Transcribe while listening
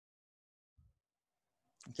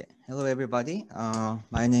Okay, hello everybody.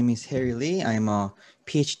 My name is Harry Lee. I'm a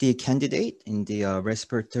PhD candidate in the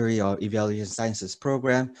Respiratory Evaluation Sciences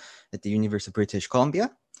program at the University of British Columbia,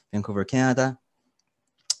 Vancouver, Canada,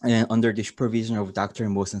 and under the supervision of Dr.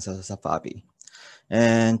 Mohsen Safavi.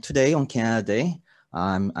 And today on Canada Day,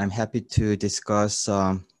 I'm happy to discuss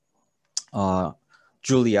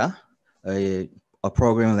Julia, a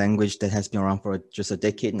programming language that has been around for just a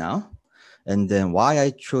decade now, and then why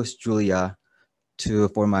I chose Julia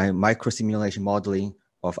for my microsimulation modeling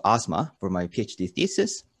of asthma for my PhD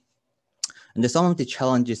thesis. And then some of the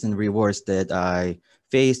challenges and rewards that I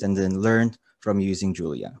faced and then learned from using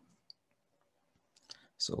Julia.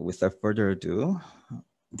 So without further ado,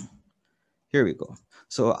 here we go.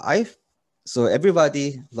 So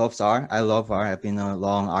everybody loves R. I love R. I've been a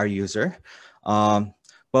long R user.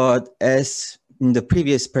 But as in the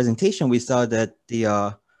previous presentation, we saw that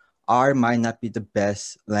the R might not be the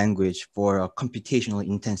best language for computationally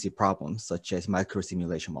intensive problems, such as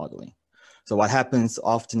microsimulation modeling. So what happens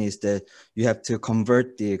often is that you have to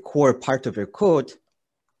convert the core part of your code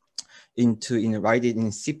write it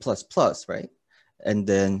in C++, right? And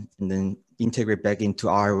then integrate back into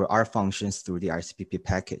R functions through the RCPP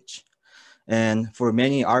package. And for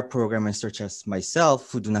many R programmers, such as myself,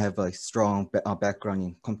 who do not have a strong background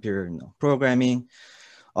in computer programming,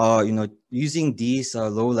 using these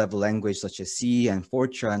low-level language such as C and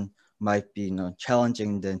Fortran might be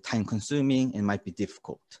challenging, then time-consuming, and might be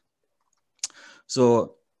difficult.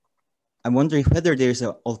 So I'm wondering whether there's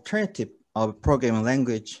an alternative programming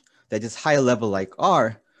language that is high-level like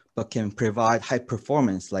R, but can provide high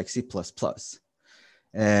performance like C++.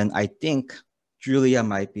 And I think Julia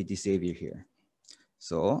might be the savior here.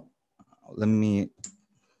 So let me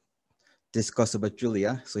discuss about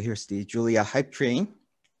Julia. So here's the Julia hype train.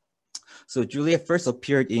 So Julia first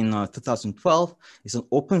appeared in 2012. It's an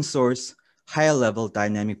open source, high level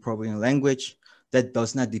dynamic programming language that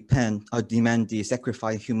does not demand the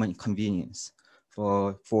sacrifice human convenience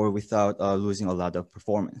without losing a lot of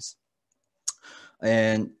performance.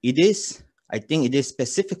 And I think it is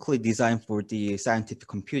specifically designed for the scientific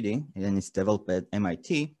computing, and it's developed at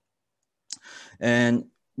MIT. And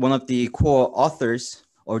one of the co-authors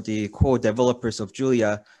or the co-developers of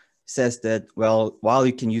Julia says that, well, while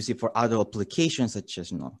you can use it for other applications such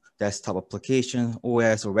as desktop application,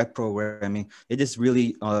 OS, or web programming, it is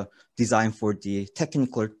really designed for the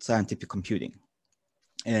technical scientific computing.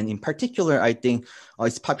 And in particular, I think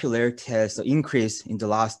its popularity has increased in the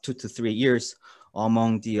last 2 to 3 years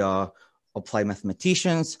among the applied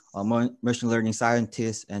mathematicians, machine learning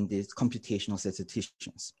scientists, and the computational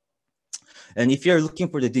statisticians. And if you're looking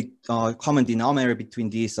for the common denominator between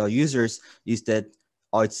these users, is that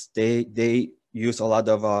they use a lot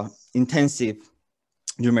of intensive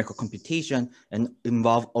numerical computation and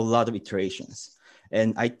involve a lot of iterations.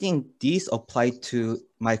 And I think these apply to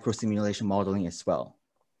microsimulation modeling as well.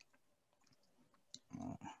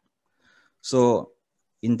 So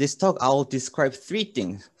in this talk, I will describe 3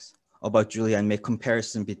 things about Julia and make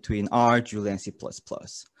comparison between R, Julia, and C++.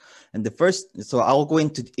 And the first, so I'll go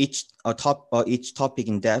into each topic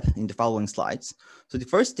in depth in the following slides. So the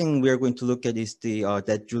first thing we're going to look at is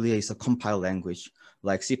that Julia is a compiled language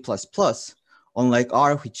like C++, unlike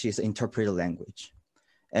R, which is an interpreted language.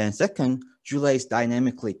 And second, Julia is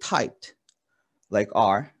dynamically typed like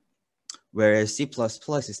R, whereas C++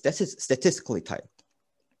 is statistically typed.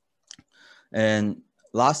 And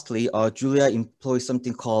lastly, Julia employs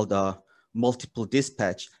something called multiple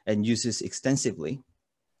dispatch and uses extensively.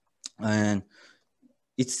 And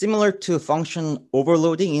it's similar to function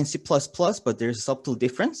overloading in C++, but there's a subtle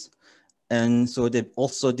difference. And so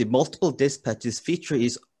also the multiple dispatch, this feature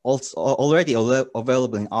is also already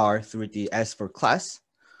available in R through the S4 class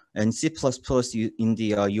and C++ in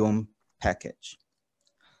the YOM package.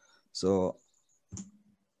 So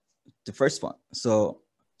the first one, so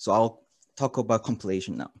I'll talk about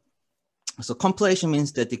compilation now. So compilation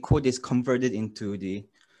means that the code is converted into the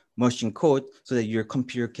machine code so that your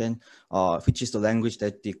computer can, which is the language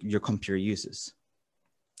that your computer uses.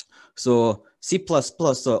 So C++,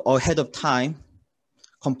 so ahead of time,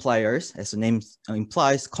 compilers, as the name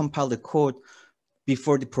implies, compile the code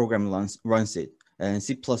before the program runs it. And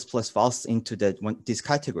C++ falls into this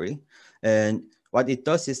category. And what it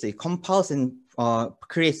does is it compiles and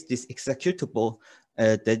creates this executable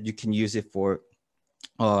that you can use it for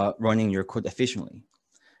running your code efficiently.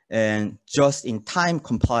 And just-in-time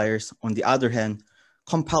compilers, on the other hand,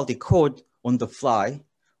 compile the code on the fly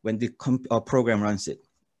when the program runs it,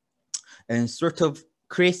 and sort of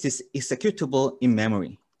creates this executable in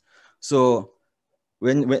memory. So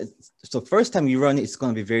so first time you run it, it's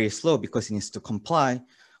going to be very slow because it needs to compile.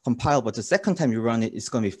 compile, but the second time you run it, it's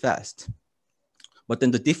going to be fast. But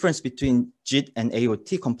then the difference between JIT and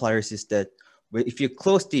AOT compilers is that if you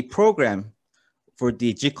close the program for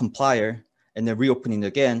the JIT compiler and then reopen it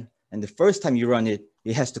again, and the first time you run it,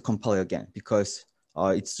 it has to compile again because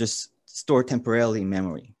it's just stored temporarily in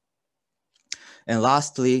memory. And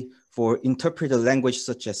lastly, for interpreted language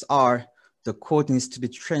such as R, the code needs to be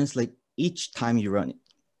translated each time you run it.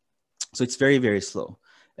 So it's very, very slow.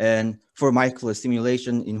 And for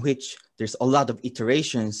microsimulation in which there's a lot of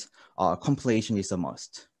iterations, compilation is a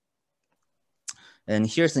must. And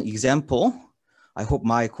here's an example. I hope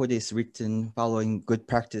my code is written following good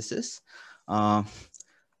practices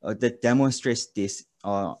that demonstrates this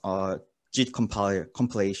JIT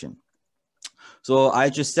compilation. So I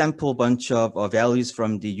just sample a bunch of values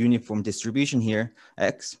from the uniform distribution here,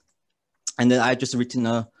 X. And then I just written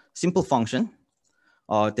a simple function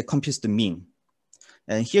that computes the mean.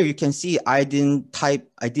 And here you can see I didn't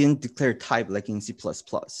declare type like in C++,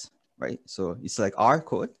 right? So it's like R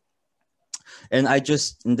code. And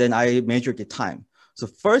then I measured the time. So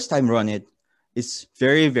first time run it, it's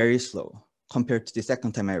very, very slow compared to the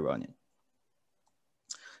second time I run it.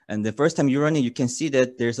 And the first time you run it, you can see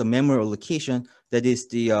that there's a memory allocation that is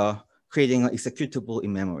the creating an executable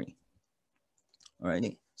in memory.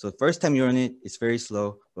 Alrighty. So first time you run it, it's very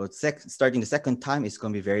slow, but starting the second time, it's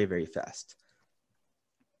going to be very, very fast.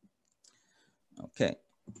 Okay.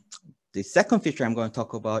 The second feature I'm going to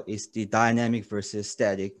talk about is the dynamic versus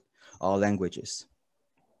static languages.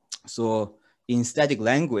 So in static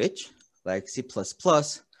language, like C++,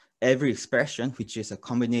 every expression, which is a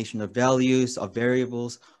combination of values, of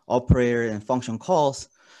variables, operator, and function calls,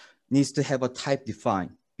 needs to have a type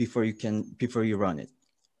defined before you run it.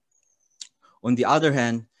 On the other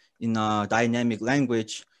hand, in a dynamic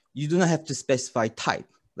language, you do not have to specify type,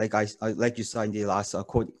 like you saw in the last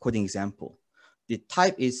coding example. The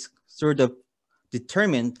type is sort of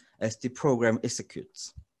determined as the program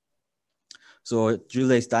executes. So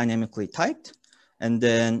Julia is dynamically typed, and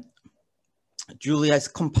then Julia's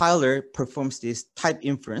compiler performs this type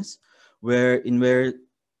inference where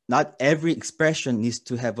not every expression needs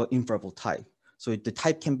to have an inferable type. So the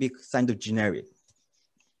type can be kind of generic.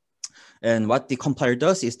 And what the compiler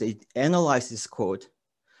does is that it analyzes code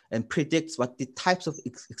and predicts what the types of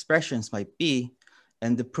expressions might be,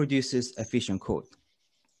 and it produces efficient code.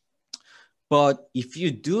 But if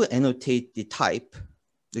you do annotate the type,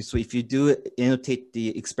 so if you do annotate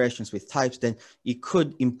the expressions with types, then it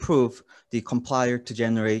could improve the compiler to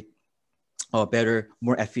generate a better,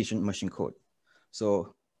 more efficient machine code.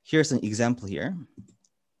 So here's an example here.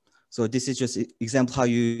 So this is just an example how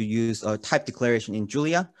you use a type declaration in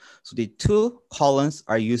Julia. So the two columns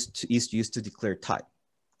are used to declare type.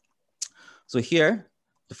 So here,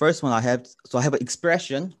 the first one I have an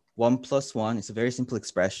expression, 1 + 1. It's a very simple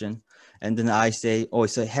expression. And then I say, oh,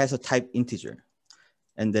 so it has a type integer.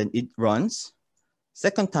 And then it runs.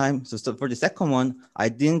 Second time, so for the second one, I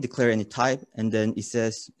didn't declare any type. And then it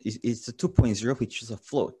says it's a 2.0, which is a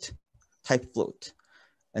float, type float.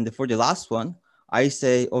 And for the last one, I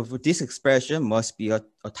say, oh, this expression must be a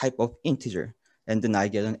type of integer. And then I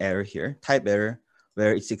get an error here, type error,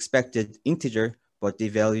 where it's expected integer, but the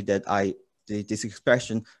value that this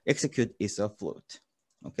expression execute is a float.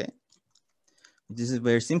 Okay. This is a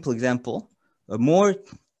very simple example. A more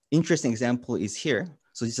interesting example is here.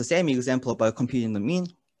 So it's the same example about computing the mean,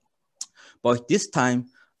 but this time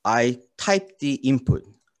I type the input.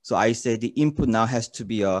 So I say the input now has to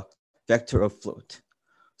be a vector of float.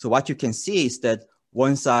 So what you can see is that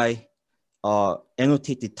once I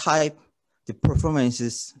annotate the type, the performance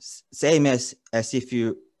is same as if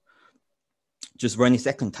you just run it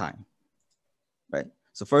second time, right?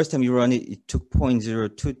 So first time you run it, it took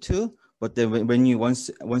 0.022, but then once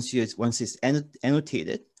it's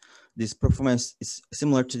annotated, this performance is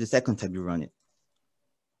similar to the second time you run it.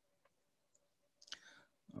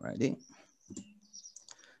 Alrighty.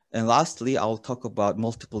 And lastly, I'll talk about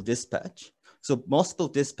multiple dispatch. So multiple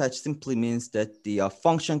dispatch simply means that the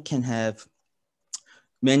function can have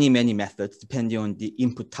many methods depending on the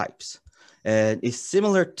input types. And it's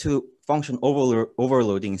similar to function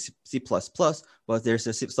overloading in C++, but there's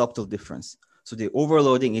a subtle difference. So the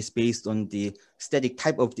overloading is based on the static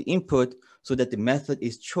type of the input so that the method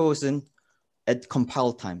is chosen at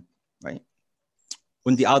compile time, right?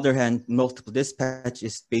 On the other hand, multiple dispatch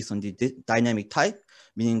is based on the dynamic type,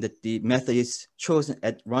 meaning that the method is chosen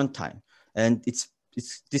at runtime. And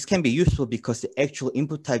this can be useful because the actual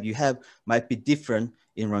input type you have might be different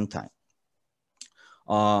in runtime.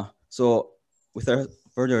 So without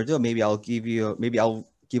further ado, maybe I'll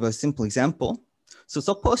give a simple example. So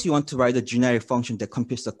suppose you want to write a generic function that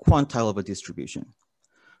computes the quantile of a distribution.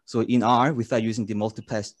 So in R, without using the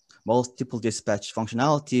multiple dispatch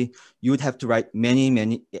functionality, you would have to write many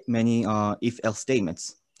if-else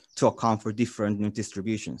statements to account for different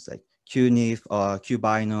distributions like QNIF,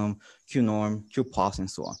 QBinom, QNorm, QPOS,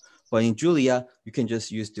 and so on. But in Julia, you can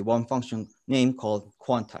just use the one function name called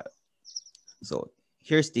quantile. So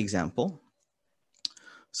here's the example.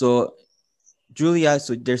 So Julia,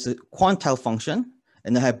 so there's a quantile function,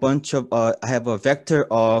 and I have I have a vector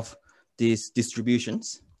of these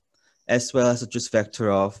distributions, as well as just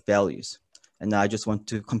vector of values. And I just want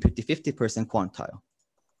to compute the 50% quantile.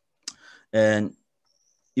 And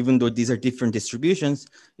even though these are different distributions,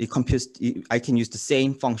 I can use the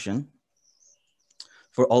same function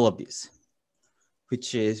for all of these,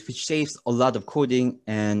 which saves a lot of coding,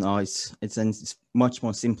 and it's much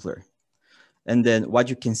more simpler. And then what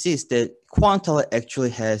you can see is that quantile actually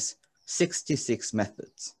has 66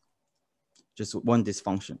 methods, just one this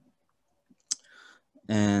function.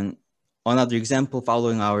 And another example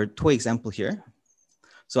following our toy example here.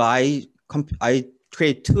 So I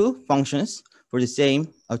create two functions for the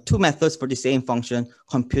same, two methods for the same function,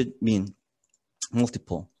 compute mean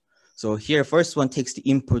multiple. So here, first one takes the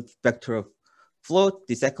input vector of float,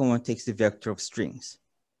 the second one takes the vector of strings.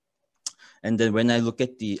 And then when I look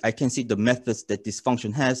at I can see the methods that this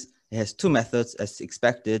function has. It has two methods as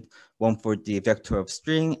expected, one for the vector of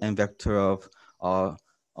string and vector of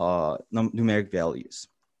numeric values.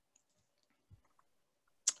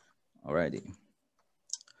 Alrighty.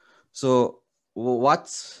 So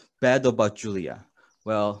what's bad about Julia?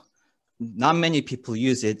 Well, not many people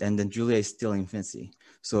use it, and then Julia is still in infancy.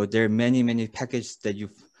 So there are many packages that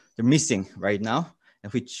they're missing right now,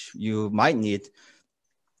 and which you might need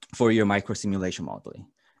for your microsimulation modeling.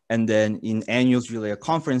 And then in annual Julia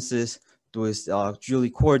conferences, those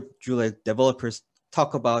Julia developers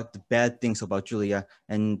talk about the bad things about Julia,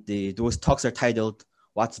 and those talks are titled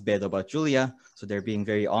 "What's Bad About Julia?" So they're being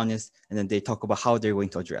very honest, and then they talk about how they're going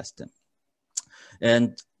to address them.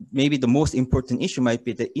 And maybe the most important issue might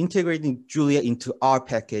be that integrating Julia into our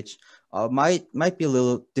package might be a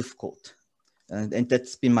little difficult, and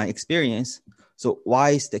that's been my experience. So why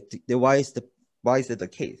is that the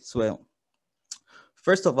case? Well,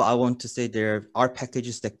 first of all, I want to say there are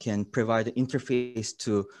packages that can provide an interface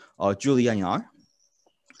to Julia in R.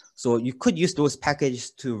 So you could use those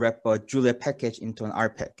packages to wrap a Julia package into an R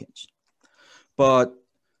package. But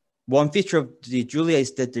one feature of the Julia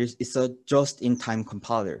is that it's a just-in-time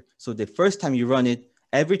compiler. So the first time you run it,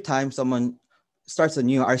 every time someone starts a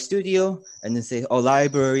new R Studio and then say, oh,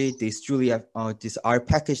 library, this R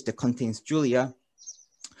package that contains Julia,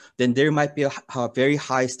 then there might be a very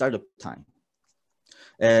high startup time.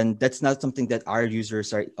 And that's not something that our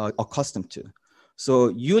users are accustomed to. So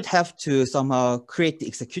you'd have to somehow create the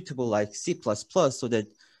executable like C++ so that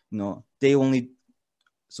they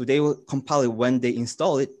will compile it when they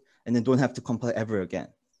install it and then don't have to compile to again.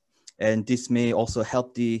 And this may also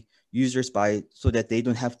help the users so that they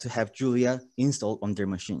don't have to have Julia installed on their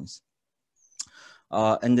machines.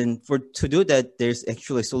 And then to do that, there's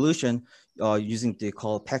actually a solution using the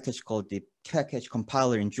package called the package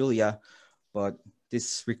compiler in Julia, but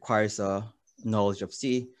this requires a knowledge of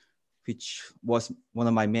C, which was one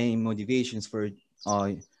of my main motivations for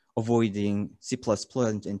avoiding C++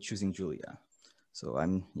 and choosing Julia. So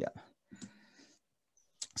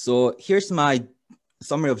So here's my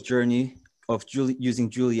summary of journey of using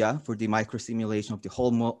Julia for the microsimulation of the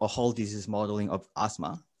whole disease modeling of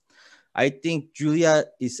asthma. I think Julia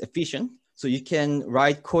is efficient. So you can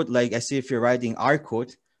write code like as if you're writing R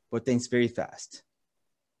code, but then it's very fast.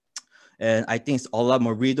 And I think it's a lot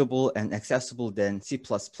more readable and accessible than C++.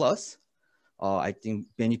 I think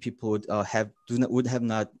many people would have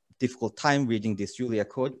not difficult time reading this Julia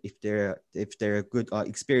code if they're good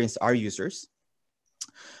experienced R users.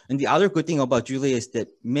 And the other good thing about Julia is that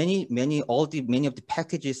many of the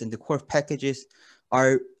packages and the core packages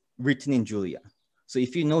are written in Julia. So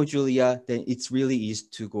if you know Julia, then it's really easy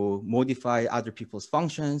to go modify other people's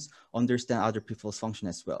functions, understand other people's function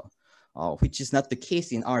as well, which is not the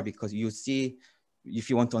case in R, because you see, if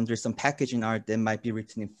you want to understand package in R, that might be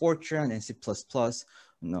written in Fortran and C++,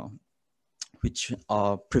 which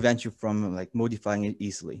prevents you from like modifying it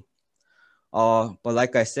easily. But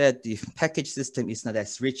like I said, the package system is not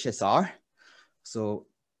as rich as R. So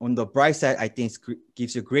on the bright side, I think it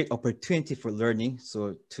gives you a great opportunity for learning.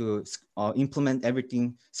 So to implement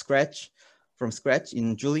everything from scratch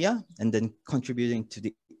in Julia, and then contributing to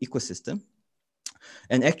the ecosystem.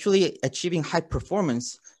 And actually achieving high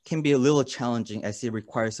performance can be a little challenging, as it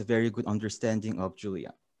requires a very good understanding of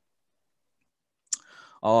Julia.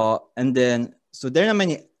 And then, so there are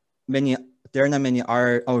many there are not many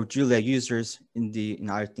R or Julia users in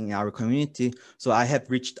our community. So I have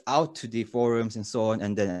reached out to the forums and so on,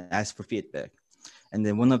 and then asked for feedback. And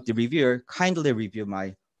then one of the reviewer kindly reviewed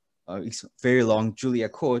my very long Julia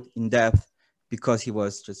code in depth because he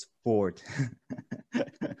was just bored.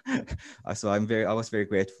 So I was very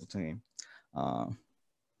grateful to him.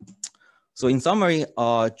 So in summary,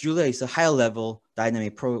 Julia is a high-level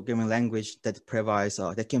dynamic programming language that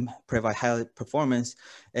can provide high performance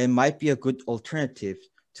and might be a good alternative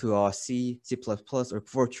to C, C++, or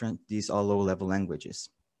Fortran. These are low-level languages.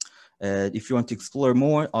 If you want to explore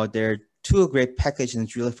more, there are two great packages in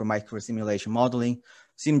Julia for microsimulation modeling: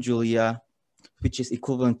 SimJulia, which is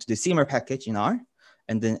equivalent to the Simmer package in R,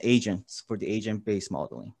 and then agents for the agent-based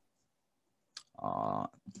modeling.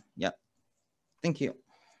 Yeah, thank you.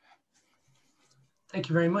 Thank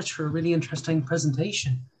you very much for a really interesting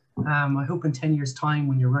presentation. I hope in 10 years' time,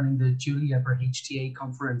 when you're running the Julia R-HTA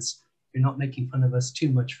conference, you're not making fun of us too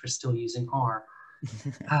much for still using R.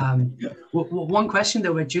 One question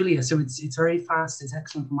though about Julia, so it's very fast, it's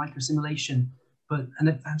excellent for microsimulation, but an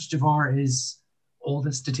advantage of R is all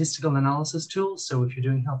the statistical analysis tools. So if you're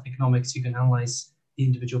doing health economics, you can analyze the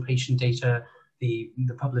individual patient data, the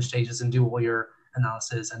published data, and do all your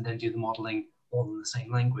analysis and then do the modeling all in the same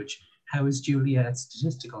language. How is Julia at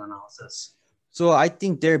statistical analysis? So I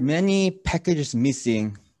think there are many packages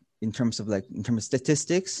missing in terms of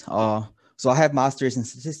statistics. So I have masters in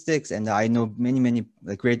statistics, and I know many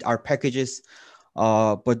great R packages,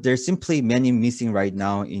 but there's simply many missing right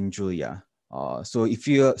now in Julia.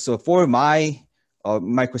 So for my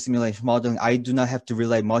microsimulation modeling, I do not have to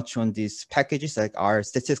rely much on these packages like our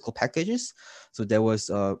statistical packages. So that was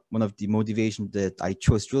one of the motivations that I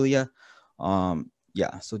chose Julia.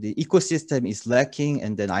 Yeah, so the ecosystem is lacking,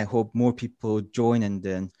 and then I hope more people join and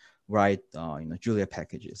then write Julia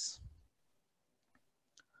packages.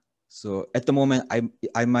 So at the moment, I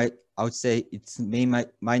would say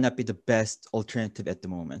might not be the best alternative at the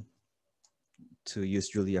moment to use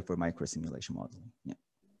Julia for microsimulation modeling. Yeah.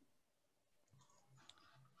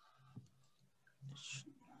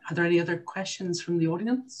 Are there any other questions from the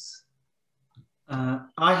audience?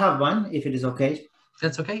 I have one, if it is okay.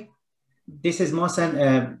 That's okay. This is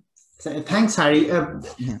Mohsen. Thanks, Harry.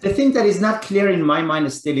 The thing that is not clear in my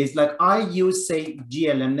mind still is like I use, say,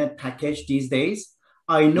 GLMNet package these days.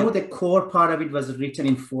 I know the core part of it was written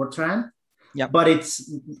in Fortran, but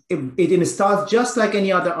it installs just like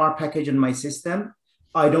any other R package in my system.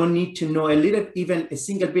 I don't need to know even a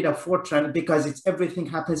single bit of Fortran because everything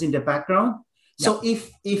happens in the background. So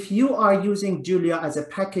if you are using Julia as a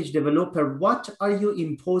package developer, what are you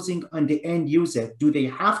imposing on the end user? Do they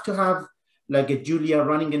have to have like a Julia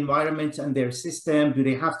running environment on their system? Do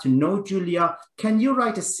they have to know Julia? Can you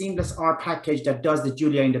write a seamless R package that does the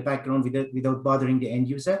Julia in the background without bothering the end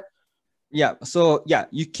user? Yeah, so yeah,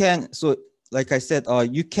 you can. So like I said,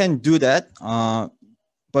 you can do that,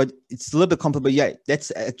 but it's a little bit complicated. But yeah,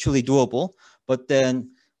 that's actually doable. But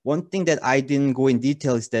then one thing that I didn't go in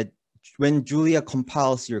detail is that when Julia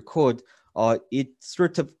compiles your code, it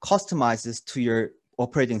sort of customizes to your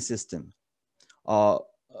operating system.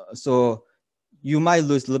 So you might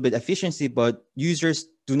lose a little bit efficiency, but users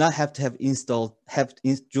do not have to have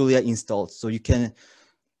Julia installed. So you can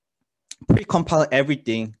pre-compile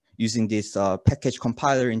everything using this package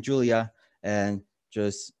compiler in Julia, and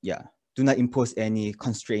just do not impose any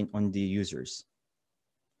constraint on the users.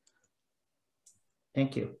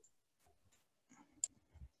 Thank you.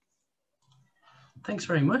 Thanks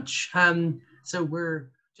very much. So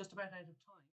we're just about out of time.